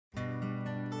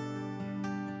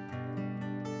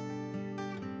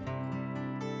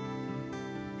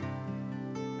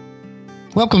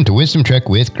Welcome to Wisdom Trek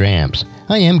with Gramps.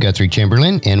 I am Guthrie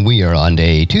Chamberlain, and we are on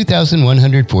day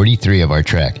 2143 of our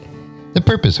trek. The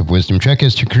purpose of Wisdom Trek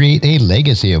is to create a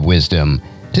legacy of wisdom,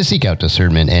 to seek out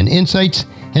discernment and insights,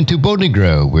 and to boldly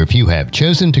grow where few have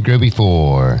chosen to grow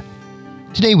before.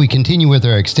 Today we continue with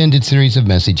our extended series of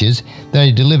messages that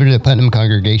I delivered at Putnam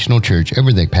Congregational Church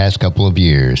over the past couple of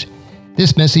years.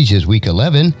 This message is week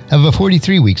 11 of a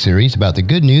 43-week series about the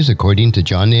good news according to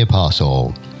John the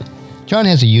Apostle. John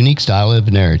has a unique style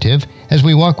of narrative as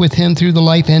we walk with him through the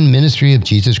life and ministry of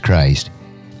Jesus Christ.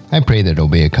 I pray that it'll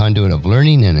be a conduit of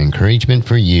learning and encouragement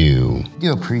for you. I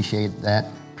do appreciate that.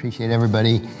 Appreciate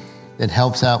everybody that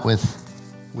helps out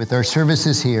with our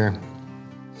services here.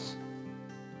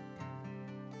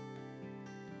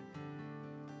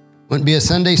 Wouldn't be a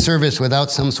Sunday service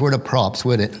without some sort of props,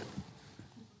 would it?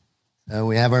 So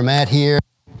we have our mat here.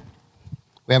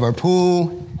 We have our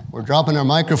pool. We're dropping our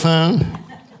microphone.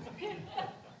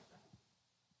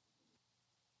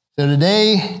 So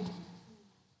today,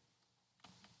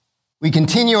 we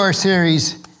continue our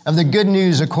series of the good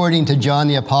news according to John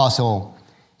the Apostle.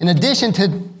 In addition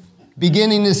to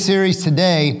beginning this series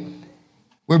today,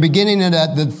 we're beginning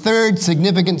at the third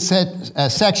significant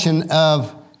section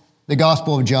of the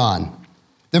Gospel of John.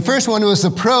 The first one was the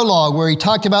prologue, where he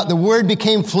talked about the Word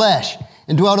became flesh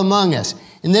and dwelt among us.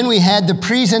 And then we had the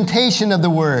presentation of the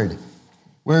Word,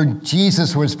 where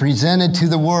Jesus was presented to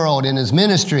the world in his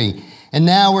ministry. And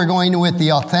now we're going with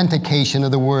the authentication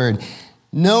of the Word,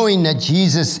 knowing that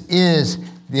Jesus is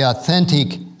the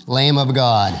authentic Lamb of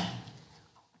God.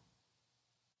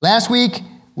 Last week,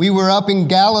 we were up in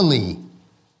Galilee,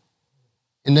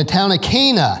 in the town of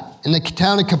Cana, in the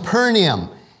town of Capernaum,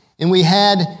 and we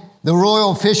had the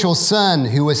royal official's son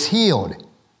who was healed.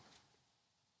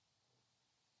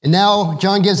 And now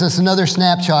John gives us another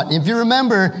snapshot. If you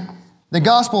remember, the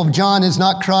Gospel of John is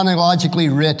not chronologically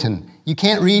written. You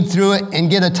can't read through it and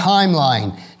get a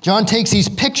timeline. John takes these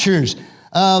pictures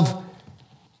of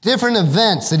different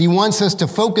events that he wants us to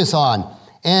focus on,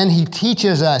 and he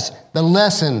teaches us the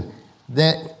lesson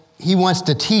that he wants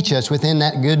to teach us within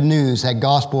that good news, that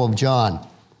Gospel of John.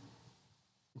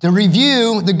 To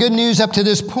review the good news up to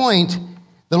this point,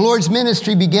 the Lord's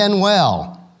ministry began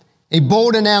well. A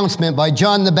bold announcement by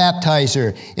John the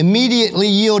Baptizer immediately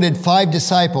yielded 5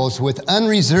 disciples with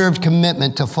unreserved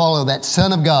commitment to follow that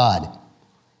Son of God.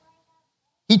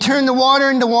 He turned the water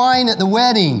into wine at the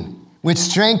wedding, which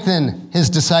strengthened his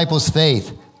disciples'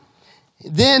 faith.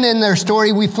 Then in their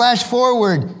story, we flash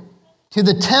forward to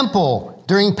the temple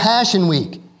during Passion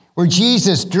Week, where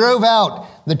Jesus drove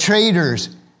out the traders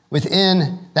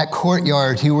within that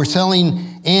courtyard who were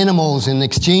selling animals and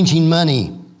exchanging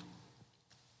money.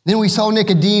 Then we saw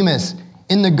Nicodemus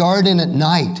in the garden at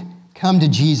night come to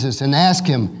Jesus and ask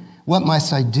him, "What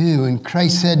must I do?" And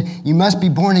Christ said, "You must be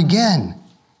born again."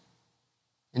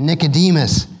 And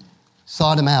Nicodemus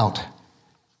sought him out.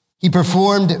 He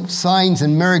performed signs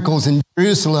and miracles in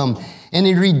Jerusalem, and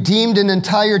he redeemed an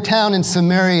entire town in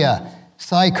Samaria,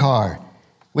 Sychar,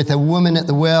 with a woman at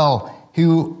the well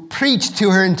who preached to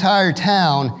her entire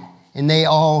town, and they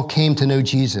all came to know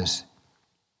Jesus.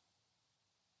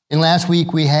 And last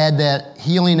week, we had that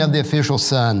healing of the official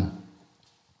son.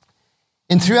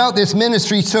 And throughout this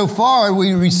ministry so far,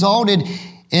 we resulted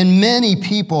in many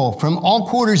people from all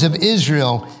quarters of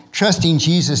Israel trusting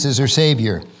Jesus as their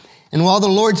Savior. And while the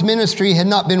Lord's ministry had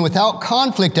not been without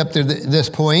conflict up to this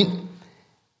point,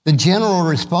 the general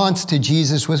response to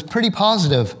Jesus was pretty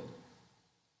positive.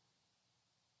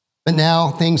 But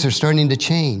now things are starting to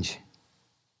change.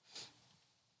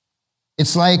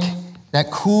 It's like that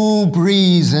cool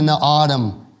breeze in the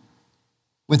autumn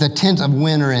with a tint of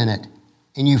winter in it.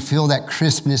 And you feel that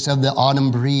crispness of the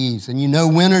autumn breeze. And you know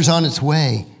winter's on its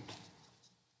way.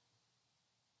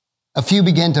 A few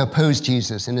began to oppose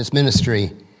Jesus in his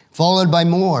ministry, followed by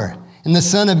more. And the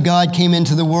Son of God came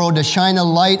into the world to shine a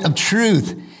light of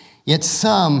truth. Yet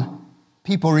some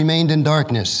people remained in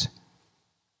darkness.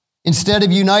 Instead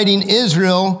of uniting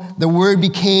Israel, the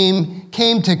word came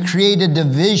to create a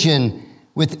division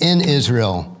within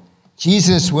Israel.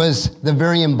 Jesus was the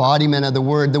very embodiment of the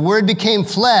Word. The Word became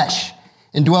flesh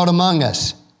and dwelt among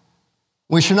us.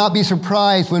 We should not be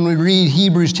surprised when we read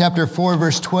Hebrews chapter 4,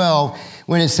 verse 12,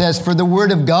 when it says, "For the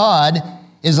Word of God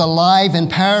is alive and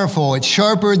powerful. It's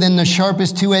sharper than the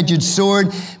sharpest two-edged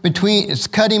sword. It's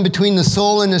cutting between the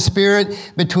soul and the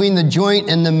spirit, between the joint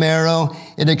and the marrow.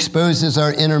 It exposes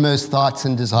our innermost thoughts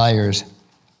and desires."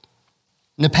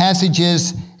 And the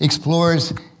passages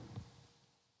explores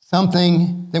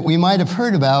something that we might have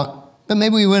heard about, but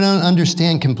maybe we wouldn't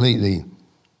understand completely.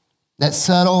 That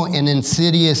subtle and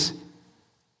insidious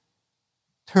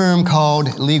term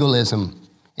called legalism.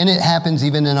 and it happens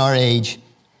even in our age.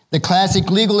 The classic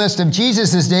legalists of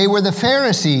Jesus' day were the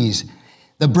Pharisees,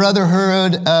 the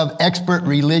brotherhood of expert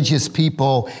religious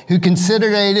people who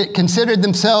considered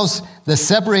themselves the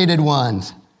separated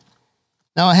ones.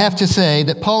 Now, I have to say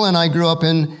that Paul and I grew up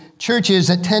in churches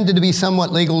that tended to be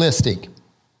somewhat legalistic,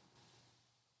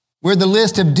 where the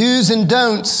list of do's and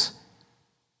don'ts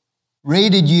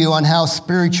rated you on how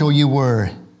spiritual you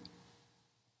were.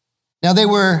 Now, they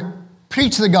were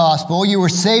preach the gospel, you were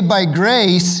saved by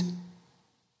grace,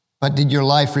 but did your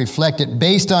life reflect it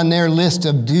based on their list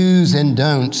of do's and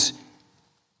don'ts?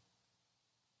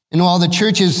 And while the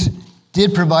churches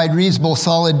did provide reasonable,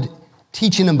 solid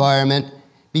teaching environment,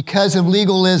 because of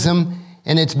legalism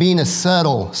and it's being a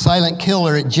subtle, silent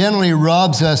killer, it generally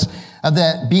robs us of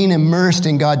that being immersed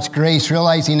in God's grace,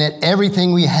 realizing that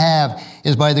everything we have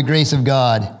is by the grace of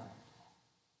God.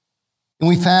 And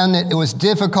we found that it was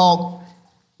difficult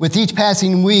with each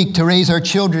passing week to raise our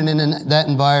children in that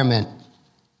environment.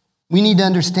 We need to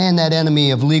understand that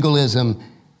enemy of legalism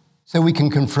so we can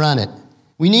confront it.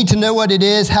 We need to know what it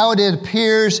is, how it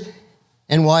appears,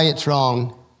 and why it's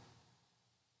wrong.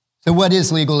 So what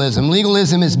is legalism?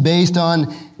 Legalism is based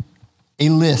on a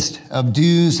list of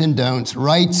do's and don'ts,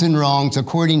 rights and wrongs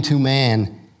according to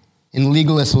man. And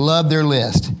legalists love their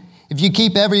list. If you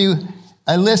keep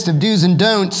a list of do's and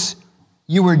don'ts,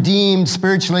 you were deemed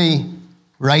spiritually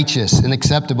righteous and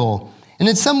acceptable. And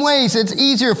in some ways, it's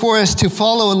easier for us to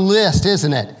follow a list,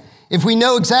 isn't it? If we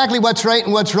know exactly what's right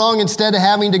and what's wrong, instead of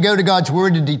having to go to God's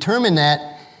word to determine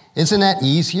that, isn't that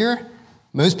easier?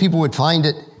 Most people would find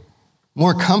it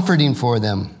more comforting for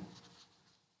them.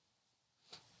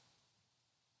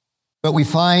 But we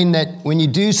find that when you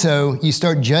do so, you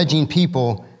start judging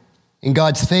people in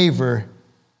God's favor,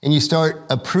 and you start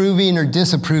approving or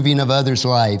disapproving of others'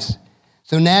 lives.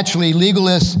 So naturally,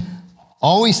 legalists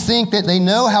always think that they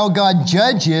know how God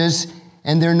judges,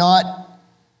 and they're not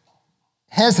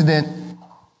hesitant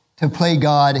to play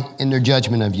God in their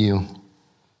judgment of you.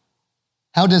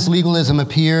 How does legalism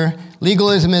appear?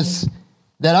 Legalism is,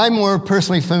 that I'm more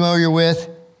personally familiar with,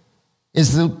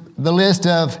 is the list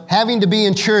of having to be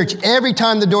in church every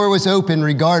time the door was open,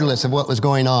 regardless of what was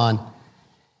going on.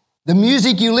 The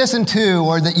music you listened to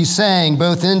or that you sang,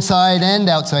 both inside and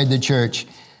outside the church.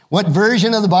 What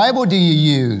version of the Bible do you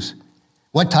use?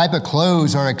 What type of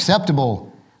clothes are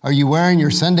acceptable? Are you wearing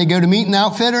your Sunday go-to-meeting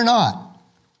outfit or not?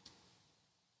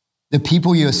 The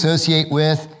people you associate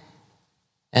with.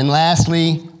 And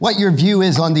lastly, what your view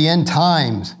is on the end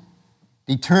times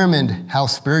determined how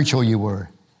spiritual you were.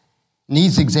 And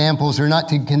these examples are not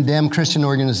to condemn Christian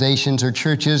organizations or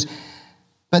churches,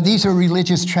 but these are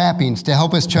religious trappings to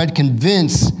help us try to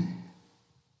convince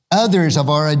others of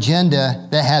our agenda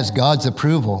that has God's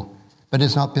approval, but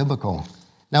it's not biblical.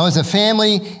 Now, as a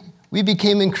family, we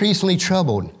became increasingly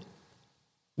troubled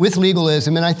with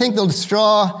legalism, and I think the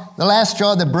last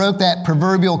straw that broke that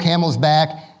proverbial camel's back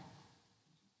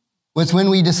was when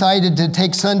we decided to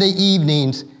take Sunday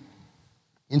evenings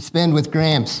and spend with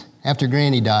Gramps after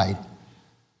Granny died.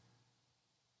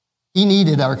 He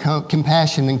needed our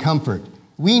compassion and comfort.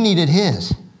 We needed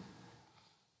his.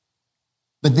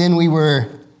 But then we were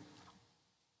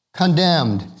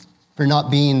condemned for not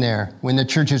being there when the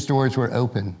church's doors were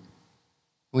open.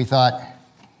 We thought,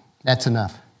 that's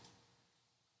enough.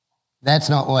 That's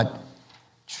not what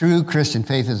true Christian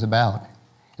faith is about.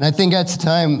 And I think that's the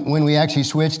time when we actually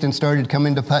switched and started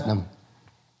coming to Putnam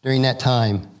during that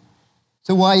time.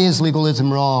 So why is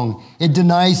legalism wrong? It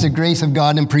denies the grace of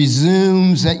God and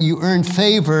presumes that you earn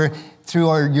favor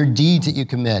through your deeds that you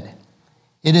commit.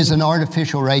 It is an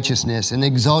artificial righteousness and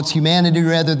exalts humanity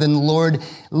rather than the Lord.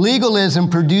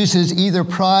 Legalism produces either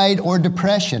pride or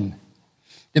depression,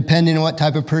 depending on what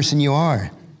type of person you are.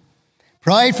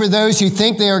 Pride for those who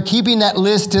think they are keeping that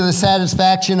list to the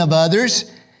satisfaction of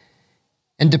others,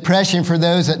 and depression for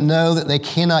those that know that they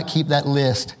cannot keep that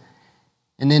list.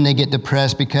 And then they get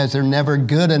depressed because they're never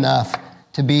good enough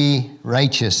to be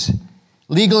righteous.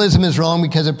 Legalism is wrong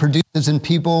because it produces in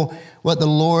people what the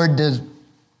Lord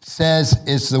says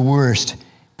is the worst: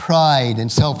 pride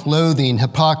and self-loathing,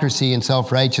 hypocrisy and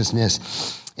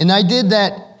self-righteousness. And I did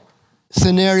that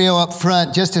scenario up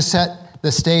front just to set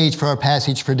the stage for our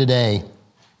passage for today.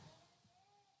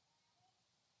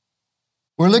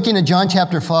 We're looking at John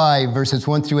chapter 5, verses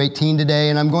 1 through 18 today,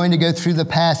 and I'm going to go through the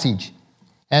passage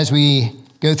as we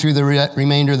go through the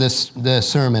remainder of the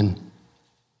sermon.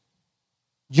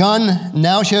 John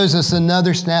now shows us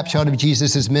another snapshot of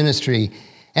Jesus' ministry.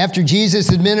 After Jesus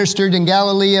had ministered in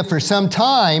Galilee for some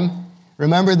time,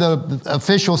 remember the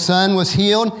official son was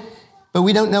healed, but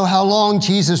we don't know how long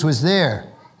Jesus was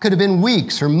there. Could have been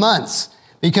weeks or months.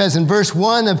 Because in verse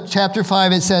 1 of chapter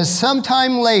 5, it says,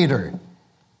 sometime later,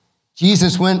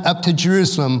 Jesus went up to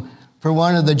Jerusalem for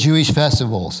one of the Jewish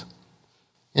festivals.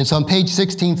 And it's on page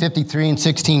 1653 and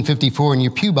 1654 in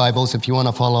your pew Bibles if you want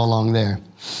to follow along there.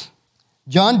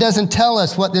 John doesn't tell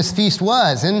us what this feast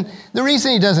was. And the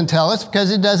reason he doesn't tell us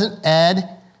because it doesn't add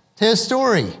to his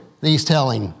story that he's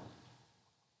telling.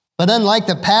 But unlike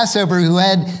the Passover, who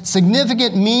had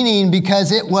significant meaning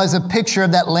because it was a picture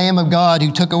of that Lamb of God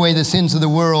who took away the sins of the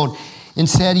world,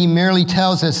 instead he merely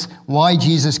tells us why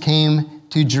Jesus came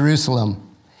to Jerusalem.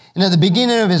 And at the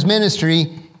beginning of his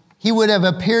ministry, he would have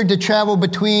appeared to travel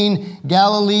between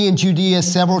Galilee and Judea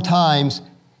several times,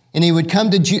 and he would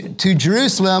come to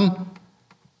Jerusalem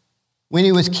when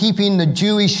he was keeping the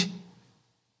Jewish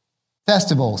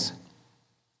festivals.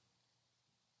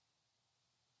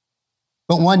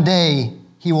 But one day,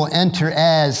 he will enter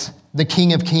as the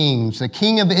King of Kings, the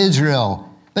King of Israel,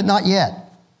 but not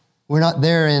yet. We're not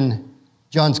there in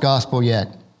John's Gospel yet.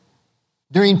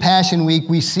 During Passion Week,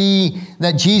 we see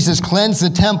that Jesus cleansed the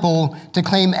temple to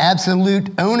claim absolute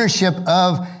ownership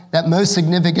of that most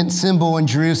significant symbol in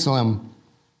Jerusalem,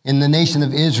 in the nation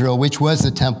of Israel, which was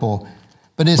the temple.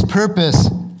 But his purpose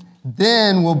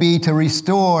then will be to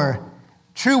restore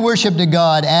true worship to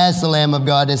God as the Lamb of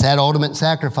God as that ultimate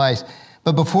sacrifice.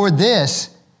 But before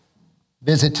this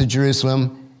visit to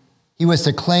Jerusalem, he was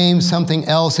to claim something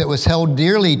else that was held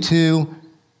dearly to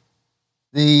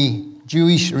the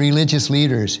Jewish religious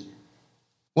leaders.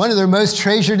 One of their most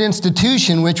treasured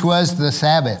institution, which was the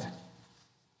Sabbath.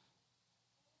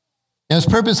 Now, his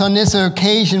purpose on this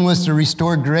occasion was to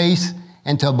restore grace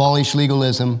and to abolish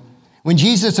legalism. When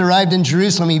Jesus arrived in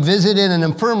Jerusalem, he visited an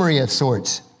infirmary of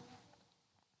sorts.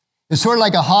 It's sort of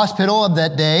like a hospital of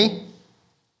that day.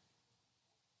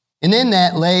 And in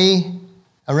that lay,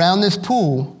 around this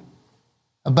pool,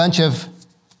 a bunch of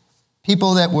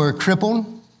people that were crippled,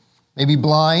 maybe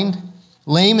blind,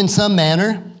 lame in some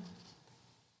manner.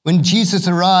 When Jesus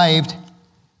arrived,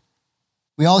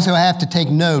 we also have to take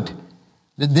note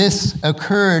that this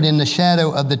occurred in the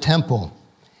shadow of the temple.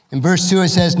 In verse 2 it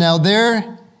says, now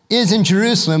there is in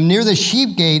Jerusalem near the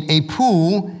sheep gate a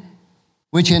pool,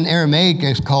 which in Aramaic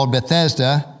is called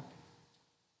Bethesda,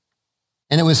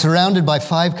 and it was surrounded by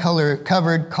 5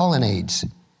 covered colonnades.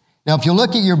 Now, if you look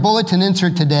at your bulletin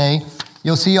insert today,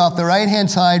 you'll see off the right-hand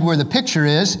side where the picture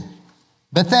is,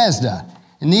 Bethesda.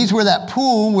 And these were that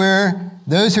pool where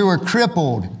those who were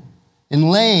crippled and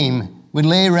lame would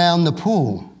lay around the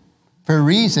pool for a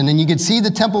reason. And you could see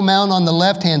the Temple Mount on the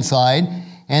left-hand side,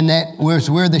 and that was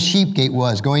where the sheep gate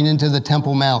was, going into the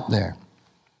Temple Mount there.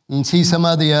 You can see some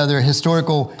of the other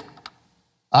historical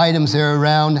items there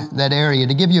around that area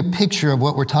to give you a picture of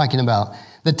what we're talking about.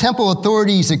 The temple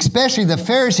authorities, especially the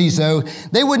Pharisees, though,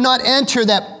 they would not enter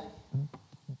that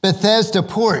Bethesda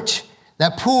porch,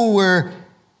 that pool where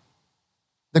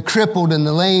the crippled and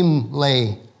the lame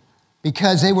lay,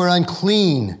 because they were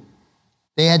unclean.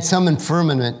 They had some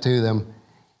infirmity to them.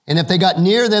 And if they got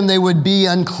near them, they would be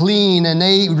unclean, and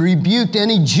they rebuked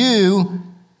any Jew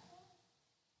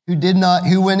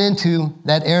who went into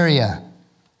that area,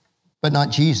 but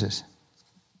not Jesus.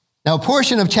 Now, a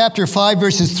portion of chapter 5,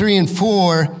 verses 3 and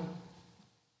 4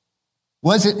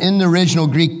 wasn't in the original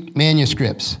Greek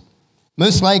manuscripts.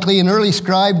 Most likely, an early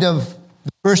scribe of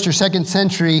the 1st or 2nd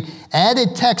century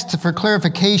added text for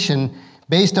clarification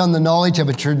based on the knowledge of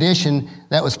a tradition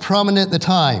that was prominent at the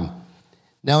time.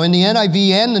 Now, in the NIV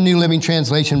and the New Living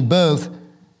Translation, both,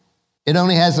 it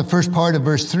only has the first part of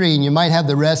verse 3, and you might have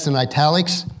the rest in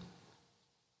italics.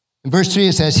 In verse 3,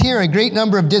 it says, here a great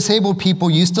number of disabled people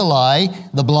used to lie,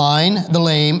 the blind, the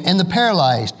lame, and the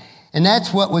paralyzed. And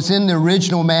that's what was in the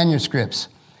original manuscripts.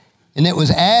 And it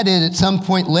was added at some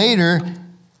point later,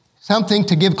 something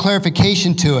to give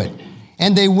clarification to it.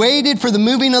 And they waited for the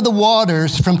moving of the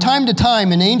waters. From time to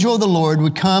time, an angel of the Lord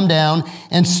would come down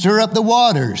and stir up the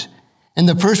waters. And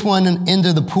the first one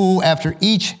into the pool after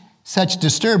each such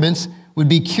disturbance would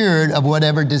be cured of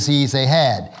whatever disease they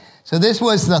had. So this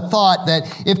was the thought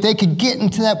that if they could get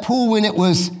into that pool when it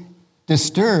was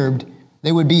disturbed,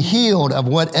 they would be healed of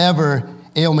whatever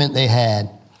ailment they had.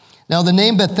 Now the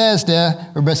name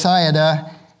Bethesda, or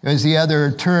Bethsaida, is the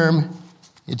other term.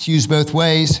 It's used both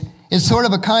ways. It's sort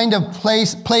of a kind of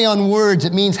play on words.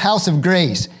 It means house of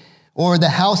grace, or the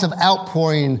house of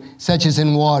outpouring, such as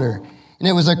in water. And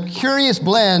it was a curious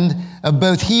blend of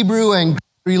both Hebrew and Greek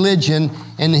religion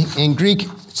and Greek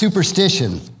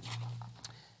superstition.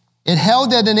 It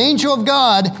held that an angel of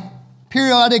God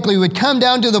periodically would come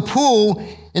down to the pool,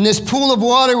 and this pool of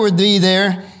water would be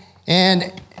there,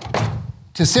 and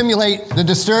to simulate the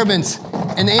disturbance,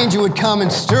 an angel would come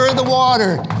and stir the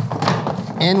water,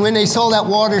 And when they saw that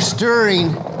water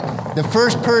stirring, the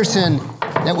first person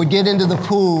that would get into the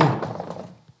pool,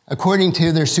 according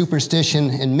to their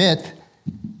superstition and myth,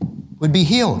 would be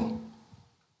healed.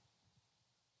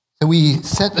 So we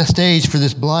set the stage for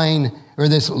this blind, or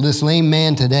this lame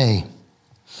man today.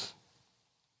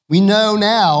 We know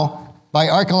now, by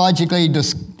archaeological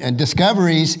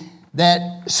discoveries,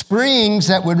 that springs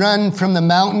that would run from the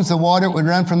mountains, the water that would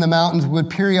run from the mountains, would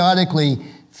periodically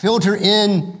filter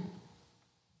in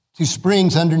to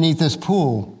springs underneath this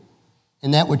pool,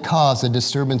 and that would cause a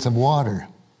disturbance of water.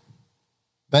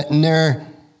 But in their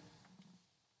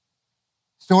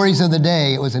stories of the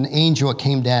day, it was an angel that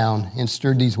came down and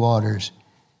stirred these waters.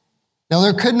 Now,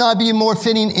 there could not be a more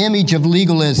fitting image of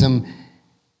legalism,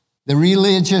 the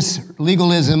religious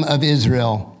legalism of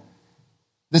Israel.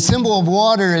 The symbol of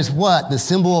water is what? The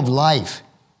symbol of life.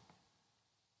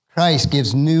 Christ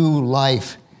gives new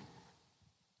life.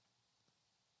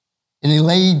 And they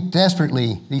lay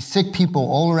desperately, these sick people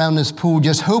all around this pool,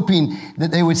 just hoping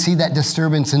that they would see that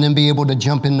disturbance and then be able to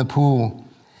jump in the pool,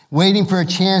 waiting for a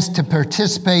chance to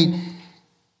participate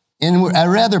in a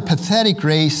rather pathetic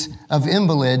race of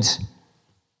invalids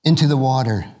into the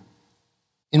water,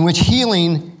 in which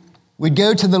healing would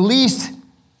go to the least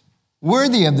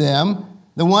worthy of them.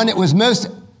 The one that was most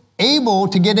able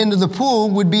to get into the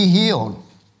pool would be healed,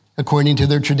 according to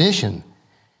their tradition.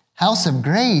 House of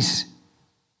grace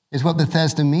is what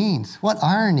Bethesda means. What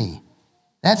irony.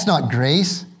 That's not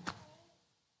grace.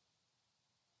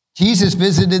 Jesus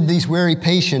visited these weary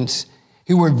patients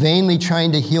who were vainly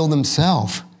trying to heal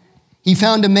themselves. He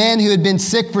found a man who had been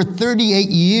sick for 38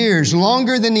 years,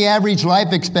 longer than the average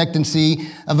life expectancy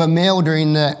of a male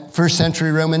during the first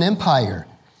century Roman Empire.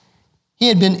 He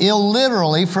had been ill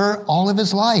literally for all of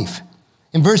his life.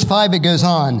 In verse 5, it goes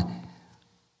on.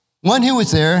 One who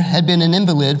was there had been an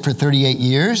invalid for 38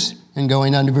 years. And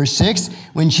going on to verse 6,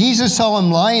 when Jesus saw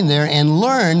him lying there and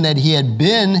learned that he had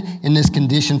been in this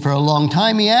condition for a long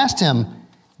time, he asked him,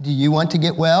 "Do you want to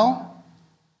get well?"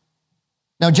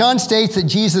 Now, John states that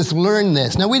Jesus learned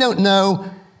this. Now, we don't know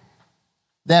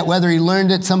that whether he learned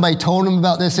it, somebody told him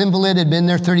about this invalid, had been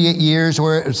there 38 years,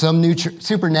 or some new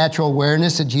supernatural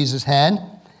awareness that Jesus had.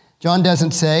 John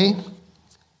doesn't say.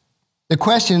 The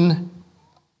question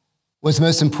was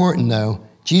most important, though.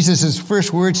 Jesus'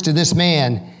 first words to this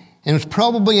man, and it was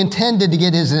probably intended to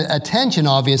get his attention,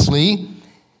 obviously,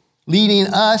 leading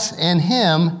us and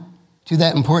him to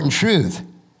that important truth.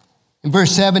 In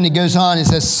verse 7, it goes on, it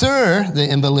says, "Sir," the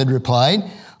invalid replied,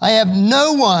 "I have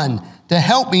no one to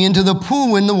help me into the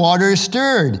pool when the water is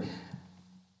stirred.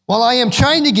 While I am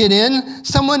trying to get in,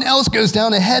 someone else goes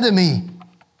down ahead of me."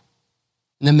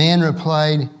 And the man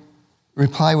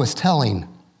reply was telling.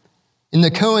 In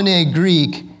the Koine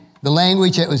Greek, the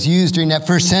language that was used during that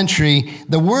first century,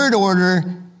 the word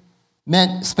order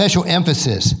meant special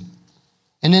emphasis.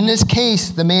 And in this case,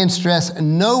 the man stressed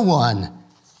no one.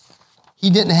 He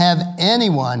didn't have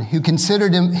anyone who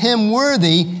considered him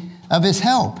worthy of his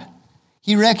help.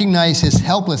 He recognized his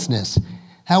helplessness.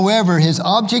 However, his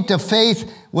object of faith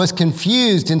was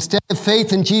confused. Instead of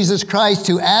faith in Jesus Christ,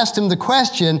 who asked him the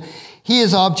question,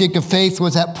 his object of faith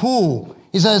was that pool.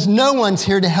 He says, "No one's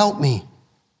here to help me."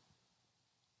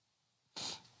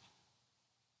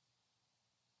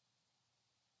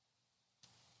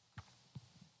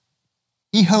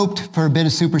 He hoped for a bit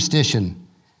of superstition,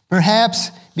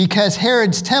 perhaps because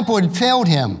Herod's temple had failed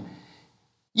him.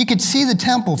 You could see the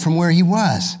temple from where he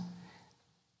was.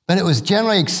 But it was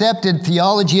generally accepted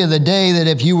theology of the day that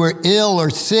if you were ill or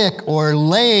sick or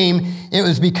lame, it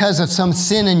was because of some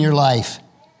sin in your life.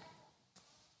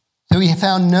 So he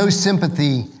found no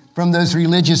sympathy from those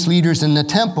religious leaders in the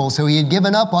temple, so he had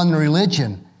given up on the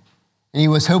religion, and he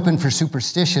was hoping for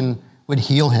superstition would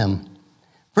heal him.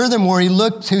 Furthermore, he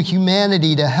looked to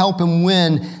humanity to help him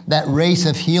win that race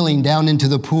of healing down into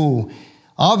the pool.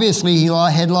 Obviously, he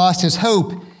had lost his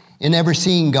hope in ever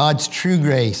seeing God's true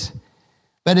grace.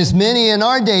 But as many in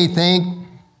our day think,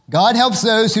 God helps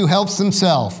those who helps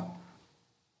themselves.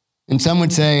 And some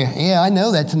would say, "Yeah, I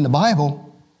know that's in the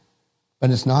Bible,"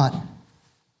 but it's not.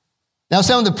 Now,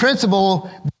 some of the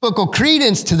principal biblical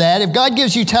credence to that, if God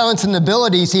gives you talents and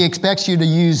abilities, he expects you to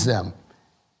use them.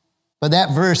 But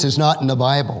that verse is not in the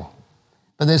Bible.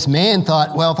 But this man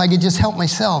thought, well, if I could just help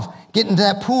myself get into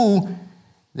that pool,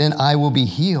 then I will be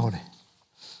healed.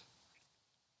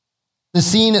 The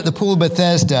scene at the pool of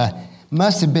Bethesda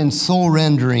must have been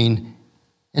soul-rendering,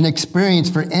 an experience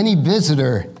for any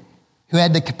visitor who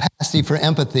had the capacity for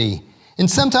empathy. And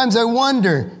sometimes I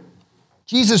wonder,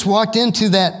 Jesus walked into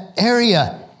that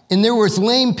area and there was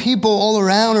lame people all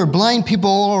around or blind people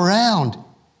all around.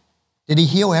 Did he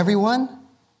heal everyone?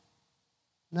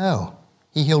 No.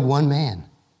 he healed one man.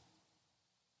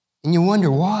 And you wonder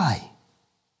why.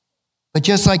 But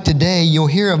just like today, you'll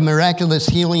hear of miraculous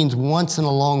healings once in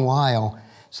a long while.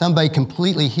 Somebody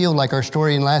completely healed, like our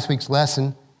story in last week's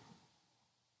lesson.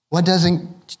 Why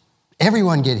doesn't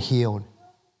everyone get healed?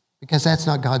 Because that's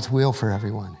not God's will for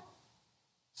everyone.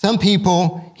 Some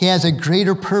people, he has a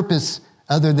greater purpose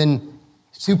other than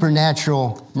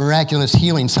supernatural, miraculous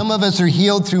healing. Some of us are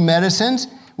healed through medicines,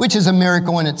 which is a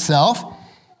miracle in itself,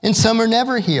 and some are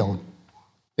never healed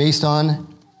based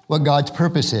on what God's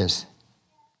purpose is.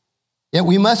 Yet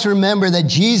we must remember that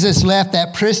Jesus left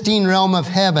that pristine realm of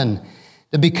heaven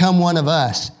to become one of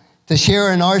us, to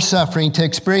share in our suffering, to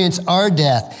experience our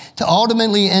death, to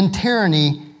ultimately end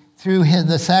tyranny through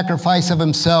the sacrifice of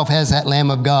himself as that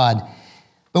Lamb of God.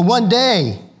 But one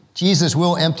day, Jesus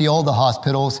will empty all the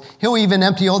hospitals. He'll even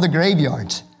empty all the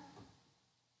graveyards.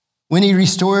 When he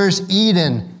restores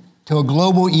Eden to a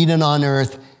global Eden on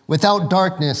earth without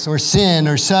darkness or sin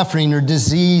or suffering or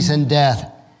disease and death.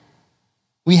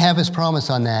 We have his promise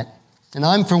on that. And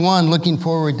I'm, for one, looking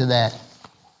forward to that.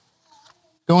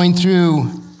 Going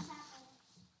through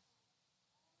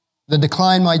the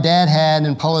decline my dad had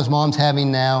and Paula's mom's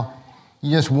having now,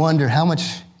 you just wonder how much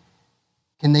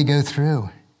can they go through.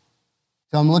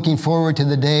 So I'm looking forward to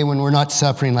the day when we're not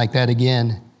suffering like that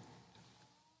again.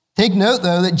 Take note,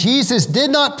 though, that Jesus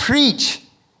did not preach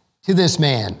to this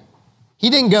man. He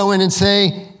didn't go in and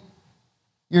say,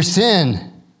 your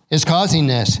sin is causing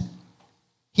this.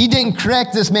 He didn't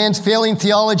correct this man's failing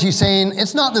theology, saying,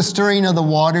 it's not the stirring of the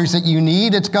waters that you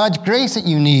need, it's God's grace that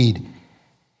you need.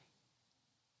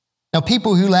 Now,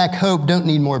 people who lack hope don't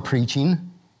need more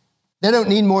preaching. They don't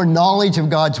need more knowledge of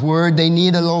God's word. They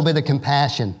need a little bit of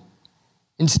compassion.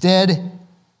 Instead,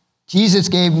 Jesus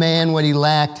gave this man what he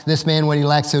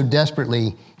lacked so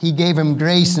desperately. He gave him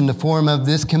grace in the form of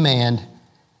this command.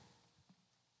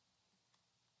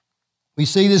 We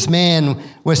see this man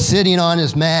was sitting on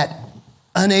his mat,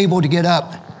 unable to get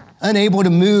up, unable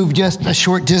to move just a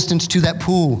short distance to that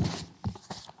pool.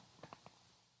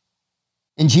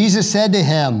 And Jesus said to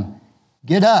him,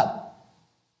 get up,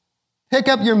 pick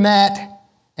up your mat,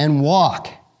 and walk.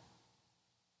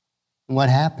 And what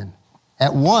happened?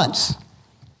 At once,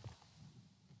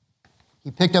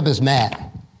 he picked up his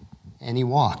mat and he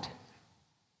walked.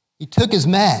 He took his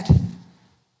mat,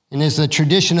 and as the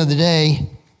tradition of the day,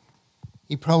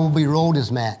 he probably rolled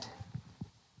his mat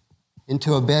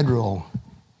into a bedroll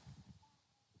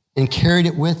and carried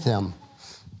it with him.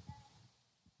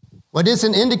 What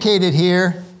isn't indicated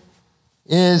here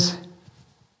is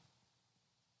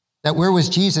that where was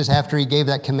Jesus after he gave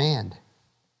that command?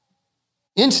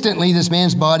 Instantly, this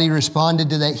man's body responded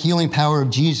to that healing power of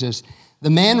Jesus. The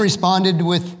man responded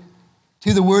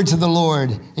to the words of the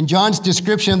Lord. And John's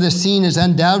description of this scene is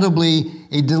undoubtedly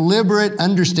a deliberate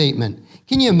understatement.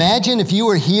 Can you imagine if you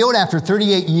were healed after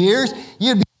 38 years?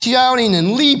 You'd be shouting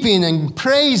and leaping and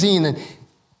praising and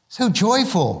so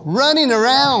joyful, running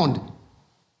around.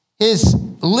 His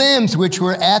limbs, which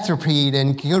were atrophied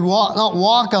and could not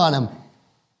walk on them,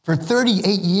 for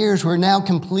 38 years were now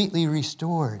completely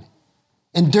restored.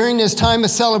 And during this time of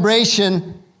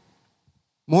celebration,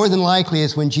 more than likely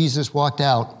is when Jesus walked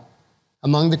out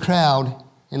among the crowd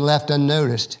and left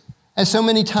unnoticed, as so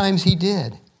many times he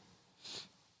did.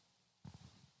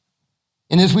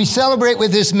 And as we celebrate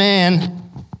with this man,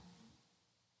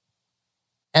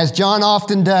 as John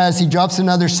often does, he drops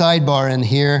another sidebar in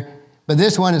here, but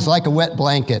this one is like a wet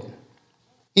blanket.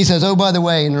 He says, oh, by the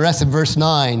way, in the rest of verse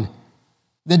 9,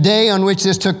 the day on which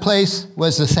this took place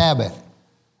was the Sabbath.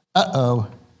 Uh-oh.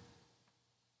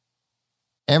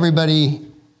 Everybody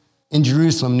in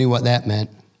Jerusalem knew what that meant.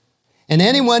 And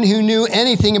anyone who knew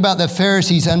anything about the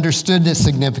Pharisees understood the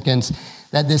significance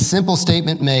that this simple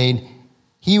statement made.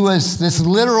 This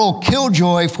literal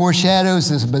killjoy foreshadows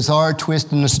this bizarre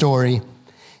twist in the story.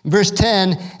 In verse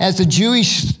 10,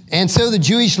 so the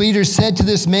Jewish leaders said to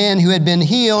this man who had been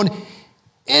healed,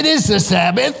 it is the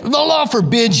Sabbath. The law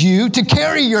forbids you to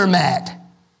carry your mat.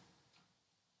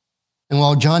 And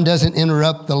while John doesn't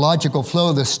interrupt the logical flow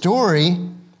of the story,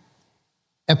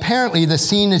 apparently the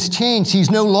scene has changed. He's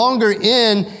no longer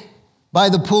in by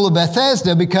the pool of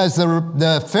Bethesda because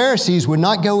the Pharisees would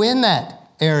not go in that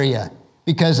area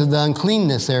because of the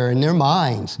uncleanness there in their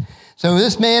minds. So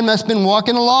this man must have been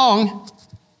walking along,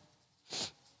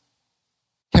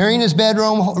 carrying his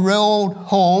bedroll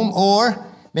home, or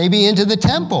maybe into the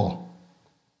temple,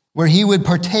 where he would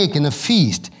partake in a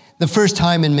feast, the first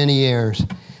time in many years.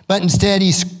 But instead,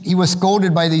 he was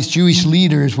scolded by these Jewish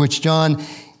leaders, which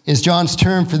is John's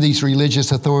term for these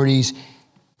religious authorities.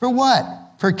 For what?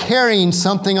 For carrying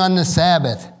something on the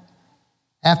Sabbath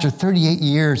after 38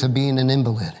 years of being an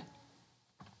invalid.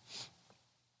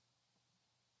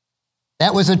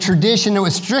 That was a tradition that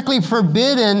was strictly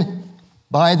forbidden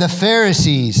by the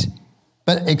Pharisees,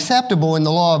 but acceptable in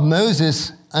the law of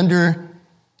Moses under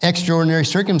extraordinary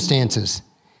circumstances.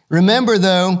 Remember,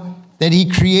 though, that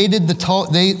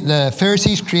the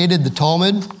Pharisees created the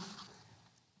Talmud,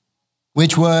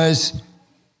 which was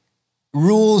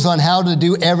rules on how to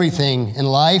do everything in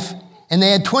life. And they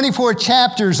had 24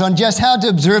 chapters on just how to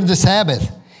observe the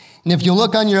Sabbath. And if you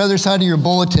look on your other side of your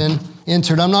bulletin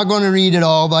insert, I'm not going to read it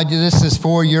all, but this is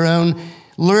for your own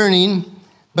learning.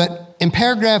 But in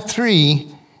paragraph 3,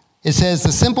 it says,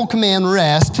 the simple command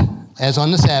rest, as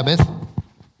on the Sabbath.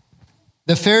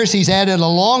 The Pharisees added a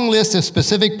long list of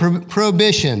specific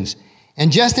prohibitions.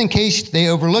 And just in case they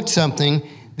overlooked something,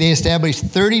 they established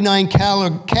 39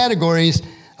 categories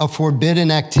of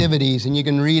forbidden activities, and you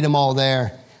can read them all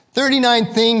there.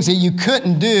 39 things that you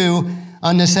couldn't do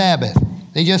on the Sabbath.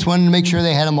 They just wanted to make sure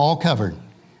they had them all covered.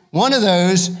 One of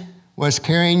those was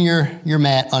carrying your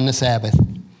mat on the Sabbath.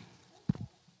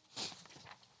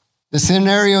 The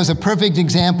scenario is a perfect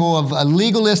example of a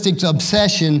legalistic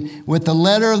obsession with the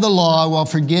letter of the law while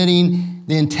forgetting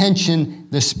the intention,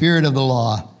 the spirit of the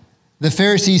law. The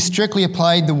Pharisees strictly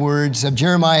applied the words of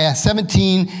Jeremiah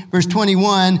 17, verse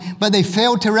 21, but they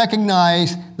failed to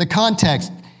recognize the context.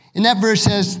 And that verse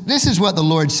says, this is what the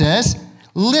Lord says,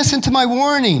 listen to my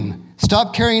warning.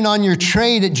 Stop carrying on your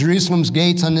trade at Jerusalem's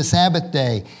gates on the Sabbath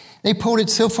day. They pulled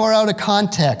it so far out of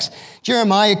context.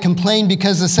 Jeremiah complained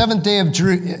because the seventh day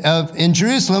in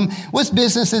Jerusalem was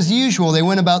business as usual. They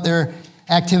went about their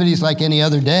activities like any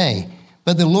other day.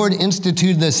 But the Lord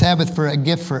instituted the Sabbath for a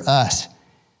gift for us.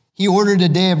 He ordered a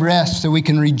day of rest so we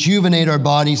can rejuvenate our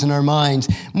bodies and our minds.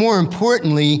 More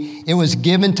importantly, it was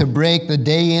given to break the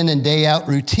day in and day out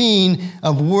routine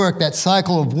of work, that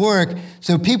cycle of work,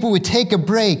 so people would take a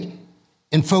break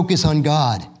and focus on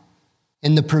God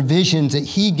and the provisions that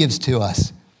He gives to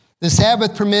us. The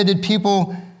Sabbath permitted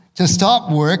people to stop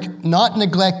work, not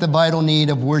neglect the vital need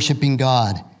of worshiping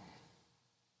God.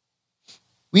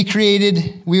 We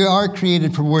are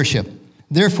created for worship.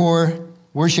 Therefore,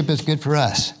 worship is good for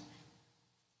us.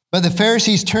 But the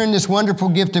Pharisees turned this wonderful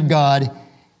gift of God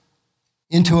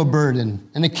into a burden,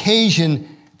 an occasion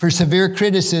for severe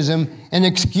criticism, an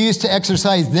excuse to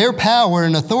exercise their power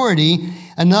and authority,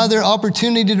 another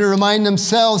opportunity to remind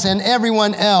themselves and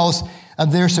everyone else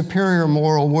of their superior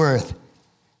moral worth.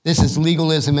 This is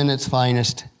legalism in its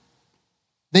finest.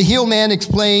 The healed man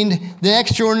explained the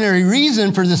extraordinary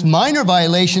reason for this minor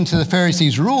violation to the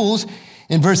Pharisees' rules.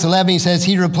 In verse 11, he says,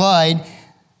 he replied,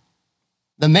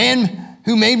 the man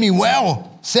who made me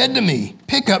well said to me,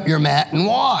 pick up your mat and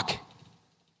walk.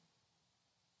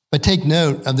 But take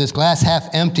note of this glass half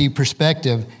empty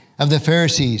perspective of the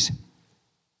Pharisees,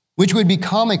 which would be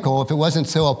comical if it wasn't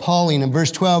so appalling. In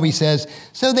verse 12, he says,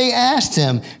 so they asked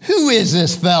him, who is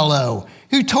this fellow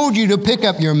who told you to pick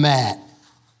up your mat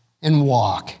and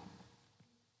walk?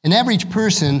 An average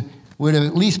person would have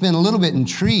at least been a little bit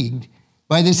intrigued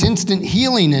by this instant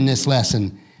healing in this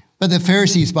lesson. But the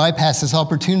Pharisees bypassed this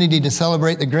opportunity to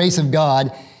celebrate the grace of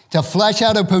God, to flesh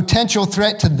out a potential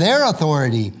threat to their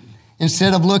authority.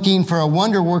 Instead of looking for a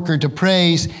wonder worker to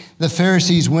praise, the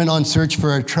Pharisees went on search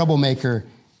for a troublemaker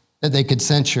that they could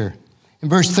censure. In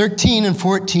verse 13 and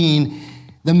 14,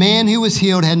 the man who was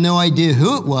healed had no idea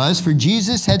who it was, for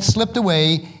Jesus had slipped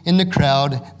away in the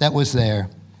crowd that was there.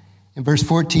 In verse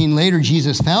 14, later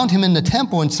Jesus found him in the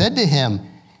temple and said to him,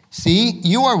 see,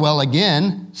 you are well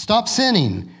again, stop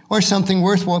sinning, or something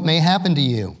worse what may happen to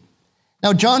you.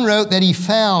 Now, John wrote that he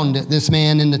found this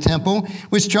man in the temple,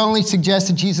 which strongly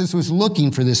suggested Jesus was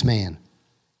looking for this man,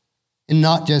 and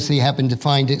not just he happened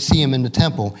to see him in the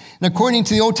temple. And according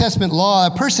to the Old Testament law,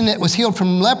 a person that was healed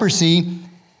from leprosy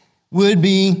would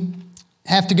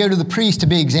have to go to the priest to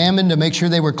be examined to make sure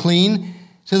they were clean.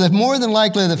 So that more than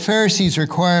likely the Pharisees'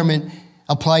 requirement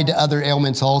applied to other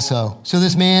ailments also. So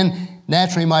this man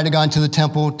naturally might have gone to the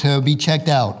temple to be checked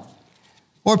out.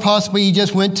 Or possibly he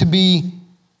just went to be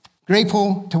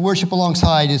grateful to worship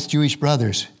alongside his Jewish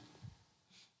brothers.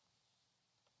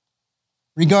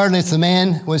 Regardless, the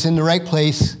man was in the right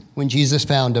place when Jesus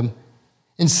found him.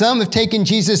 And some have taken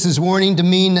Jesus' warning to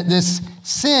mean that this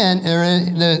sin,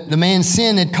 or the man's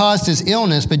sin had caused his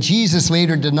illness, but Jesus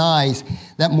later denies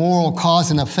that moral cause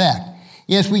and effect.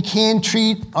 Yes, we can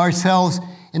treat ourselves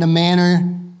in a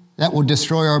manner that will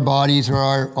destroy our bodies or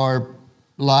our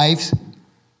lives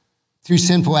through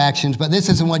sinful actions, but this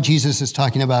isn't what Jesus is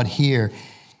talking about here.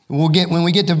 When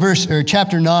we get to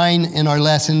chapter 9 in our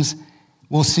lessons,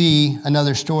 we'll see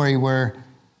another story where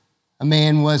a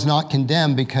man was not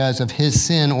condemned because of his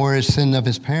sin or his sin of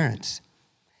his parents.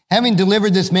 Having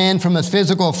delivered this man from a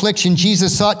physical affliction,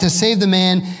 Jesus sought to save the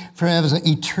man from his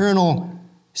eternal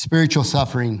spiritual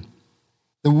suffering.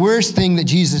 The worst thing that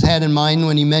Jesus had in mind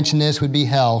when he mentioned this would be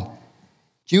hell.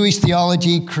 Jewish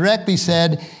theology correctly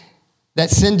said that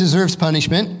sin deserves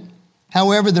punishment.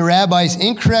 However, the rabbis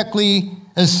incorrectly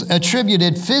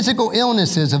attributed physical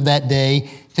illnesses of that day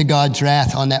to God's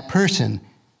wrath on that person.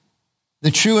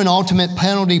 The true and ultimate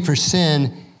penalty for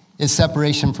sin is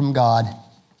separation from God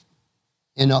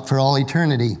and for all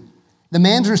eternity. The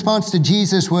man's response to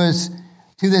Jesus was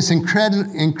to this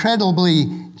incredibly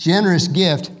generous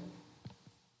gift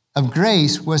of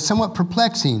grace was somewhat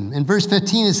perplexing. In verse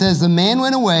 15, it says, the man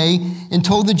went away and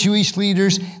told the Jewish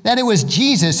leaders that it was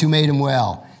Jesus who made him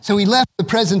well. So he left the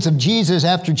presence of Jesus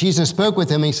after Jesus spoke with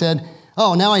him. He said,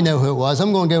 oh, now I know who it was.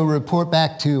 I'm going to go report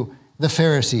back to the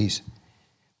Pharisees.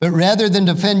 But rather than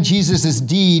defend Jesus'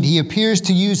 deed, he appears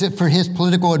to use it for his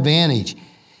political advantage.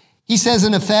 He says,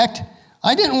 in effect,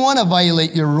 I didn't want to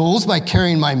violate your rules by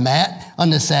carrying my mat on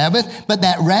the Sabbath, but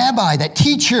that rabbi, that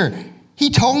teacher, he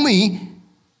told me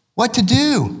what to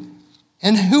do.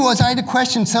 And who was I to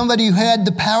question somebody who had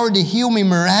the power to heal me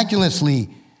miraculously?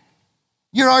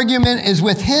 Your argument is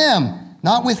with him,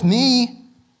 not with me.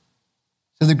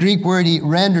 So the Greek word he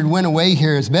rendered went away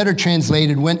here is better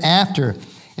translated went after.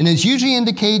 And it usually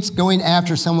indicates going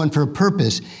after someone for a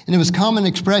purpose. And it was a common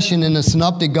expression in the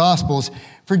Synoptic Gospels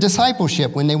for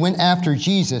discipleship when they went after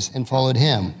Jesus and followed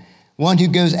him. One who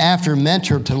goes after a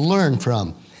mentor to learn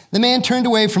from. The man turned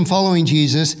away from following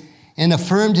Jesus and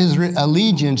affirmed his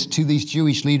allegiance to these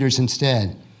Jewish leaders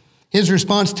instead. His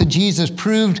response to Jesus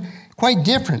proved quite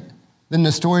different than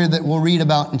the story that we'll read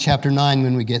about in chapter 9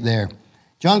 when we get there.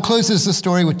 John closes the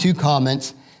story with two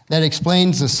comments that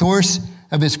explains the source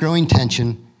of his growing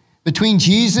tension between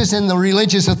Jesus and the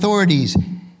religious authorities.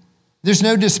 There's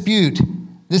no dispute.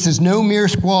 This is no mere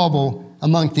squabble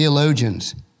among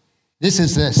theologians. This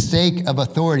is the stake of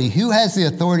authority. Who has the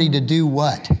authority to do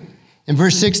what? In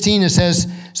verse 16, it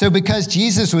says, so because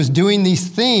Jesus was doing these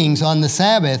things on the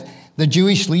Sabbath, the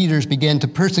Jewish leaders began to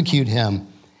persecute him.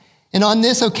 And on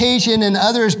this occasion and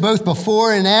others both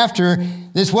before and after,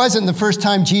 this wasn't the first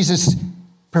time Jesus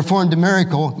performed a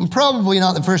miracle, and probably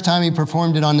not the first time he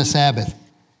performed it on the Sabbath.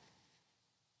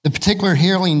 The particular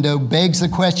healing, though, begs the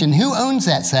question, who owns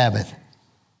that Sabbath?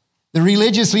 The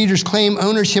religious leaders claim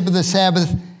ownership of the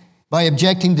Sabbath by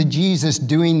objecting to Jesus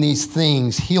doing these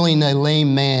things, healing a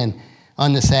lame man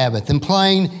on the Sabbath,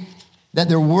 implying that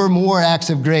there were more acts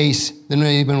of grace than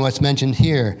even what's mentioned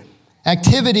here.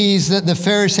 Activities that the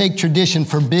Pharisaic tradition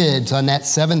forbids on that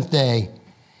seventh day.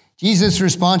 Jesus'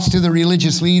 response to the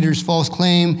religious leaders' false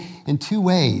claim in two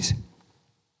ways.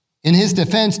 In his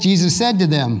defense, Jesus said to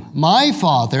them, my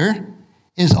Father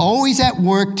is always at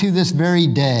work to this very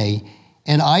day,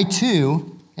 and I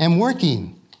too am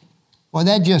working. Well,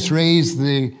 that just raised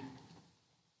the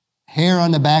hair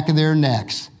on the back of their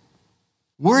necks.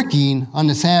 Working on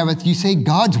the Sabbath, you say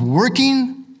God's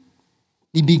working?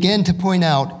 He began to point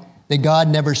out that God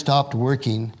never stopped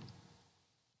working,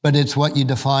 but it's what you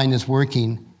define as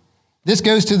working. This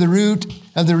goes to the root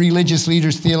of the religious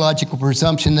leaders' theological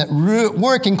presumption that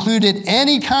work included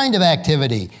any kind of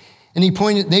activity. And they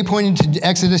pointed to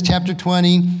Exodus chapter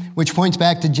 20, which points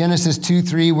back to Genesis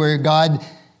 2:3, where God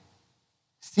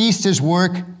ceased his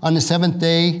work on the seventh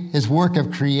day. His work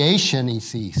of creation he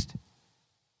ceased,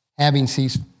 having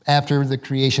ceased after the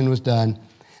creation was done.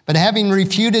 But having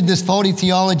refuted this faulty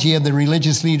theology of the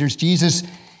religious leaders, Jesus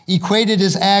equated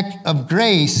his act of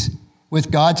grace with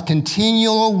God's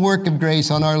continual work of grace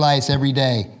on our lives every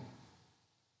day.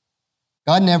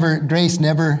 Grace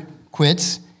never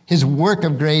quits. His work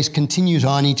of grace continues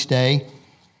on each day.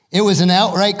 It was an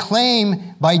outright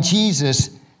claim by Jesus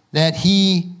that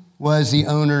he was the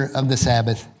owner of the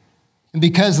Sabbath. And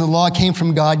because the law came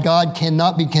from God, God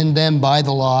cannot be condemned by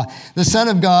the law. The Son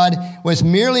of God was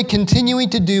merely continuing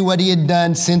to do what he had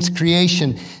done since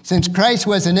creation. Since Christ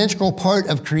was an integral part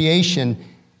of creation,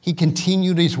 he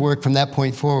continued his work from that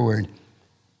point forward.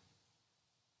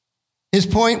 His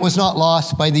point was not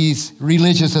lost by these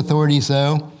religious authorities,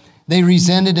 though. They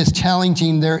resented his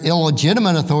challenging their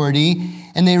illegitimate authority,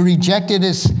 and they rejected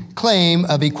his claim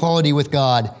of equality with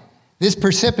God. This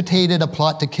precipitated a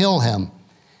plot to kill him.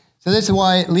 So this is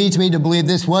why it leads me to believe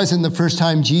this wasn't the first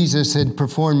time Jesus had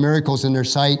performed miracles in their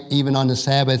sight, even on the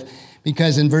Sabbath,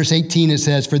 because in verse 18 it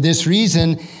says, for this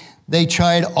reason they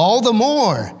tried all the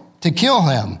more to kill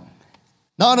him.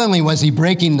 Not only was he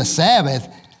breaking the Sabbath,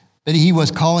 but he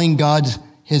was calling God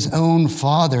his own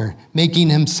Father, making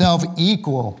himself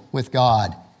equal with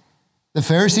God. The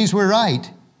Pharisees were right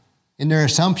in their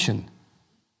assumption.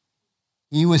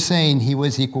 He was saying he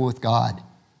was equal with God,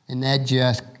 and that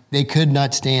just They could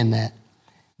not stand that.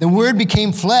 The Word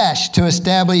became flesh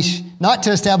not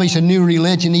to establish a new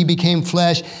religion. He became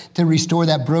flesh to restore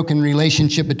that broken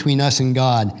relationship between us and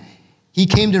God. He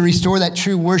came to restore that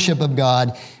true worship of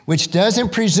God, which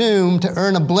doesn't presume to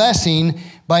earn a blessing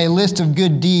by a list of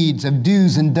good deeds, of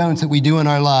do's and don'ts that we do in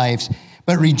our lives,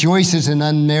 but rejoices in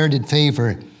unmerited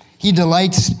favor. He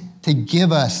delights to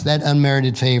give us that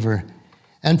unmerited favor.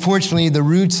 Unfortunately, the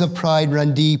roots of pride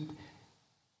run deep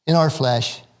in our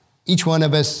flesh. Each one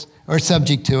of us are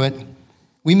subject to it.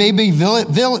 We may be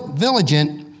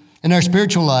vigilant in our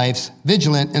spiritual lives,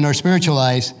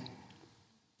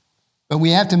 but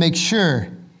we have to make sure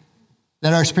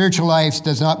that our spiritual lives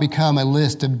does not become a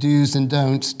list of do's and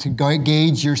don'ts to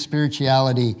gauge your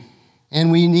spirituality.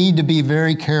 And we need to be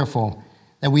very careful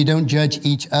that we don't judge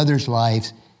each other's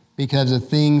lives because of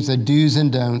things, the do's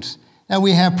and don'ts. Now,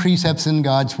 we have precepts in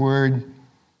God's Word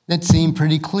that seem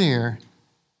pretty clear,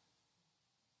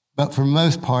 but for the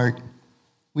most part,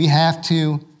 we have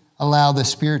to allow the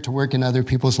Spirit to work in other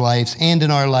people's lives and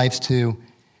in our lives too.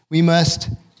 We must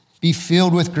be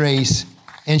filled with grace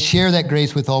and share that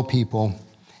grace with all people.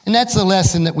 And that's the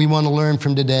lesson that we want to learn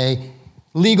from today.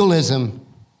 Legalism,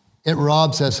 it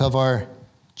robs us of our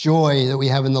joy that we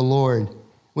have in the Lord.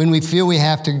 When we feel we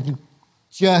have to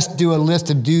just do a list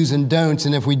of do's and don'ts,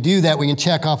 and if we do that, we can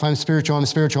check off, I'm spiritual.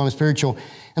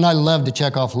 And I love to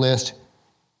check off lists.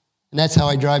 And that's how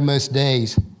I drive most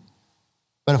days.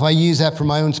 But if I use that for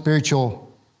my own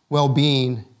spiritual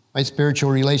well-being, my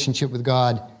spiritual relationship with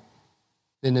God,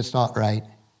 then it's not right.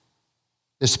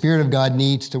 The Spirit of God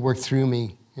needs to work through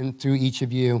me and through each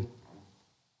of you.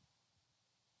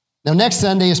 Now, next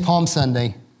Sunday is Palm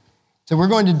Sunday. So we're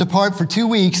going to depart for 2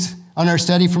 weeks on our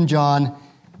study from John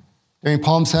during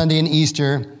Palm Sunday and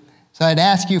Easter. So I'd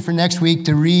ask you for next week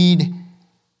to read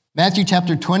Matthew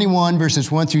chapter 21,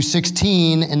 verses 1 through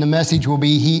 16, and the message will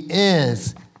be, He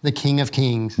is the King of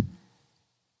Kings.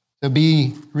 So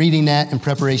be reading that in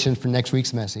preparation for next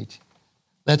week's message.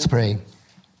 Let's pray.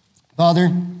 Father,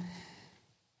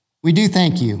 we do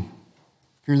thank you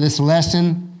for this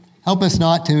lesson. Help us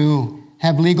not to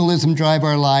have legalism drive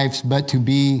our lives, but to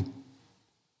be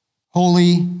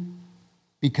holy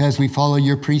because we follow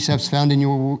your precepts found in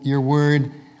your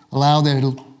word. Allow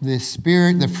the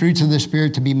Spirit, the fruits of the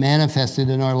Spirit to be manifested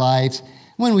in our lives.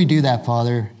 When we do that,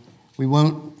 Father, we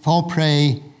won't fall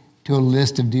prey to a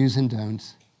list of do's and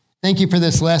don'ts. Thank you for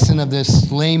this lesson of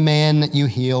this lame man that you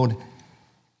healed.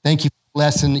 Thank you for the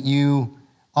lesson that you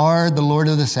are the Lord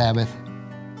of the Sabbath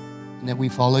and that we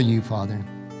follow you, Father.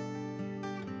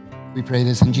 We pray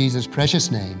this in Jesus'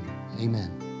 precious name.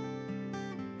 Amen.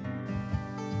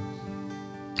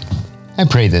 I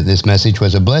pray that this message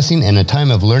was a blessing and a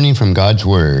time of learning from God's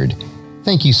Word.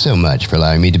 Thank you so much for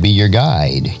allowing me to be your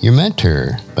guide, your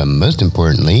mentor, but most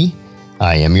importantly,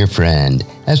 I am your friend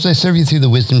as I serve you through the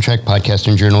Wisdom Trek podcast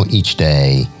and journal each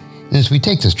day. And as we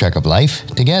take this trek of life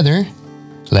together,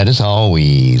 let us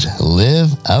always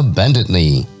live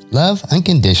abundantly, love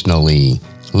unconditionally,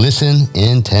 listen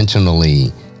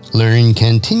intentionally, learn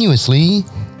continuously,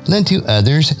 lend to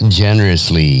others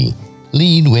generously,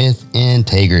 lead with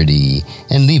integrity,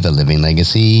 and leave a living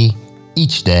legacy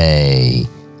each day.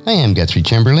 I am Guthrie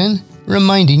Chamberlain,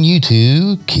 reminding you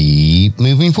to keep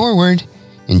moving forward,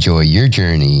 enjoy your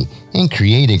journey, and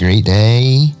create a great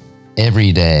day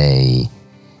every day.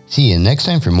 See you next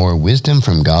time for more wisdom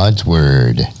from God's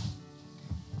Word.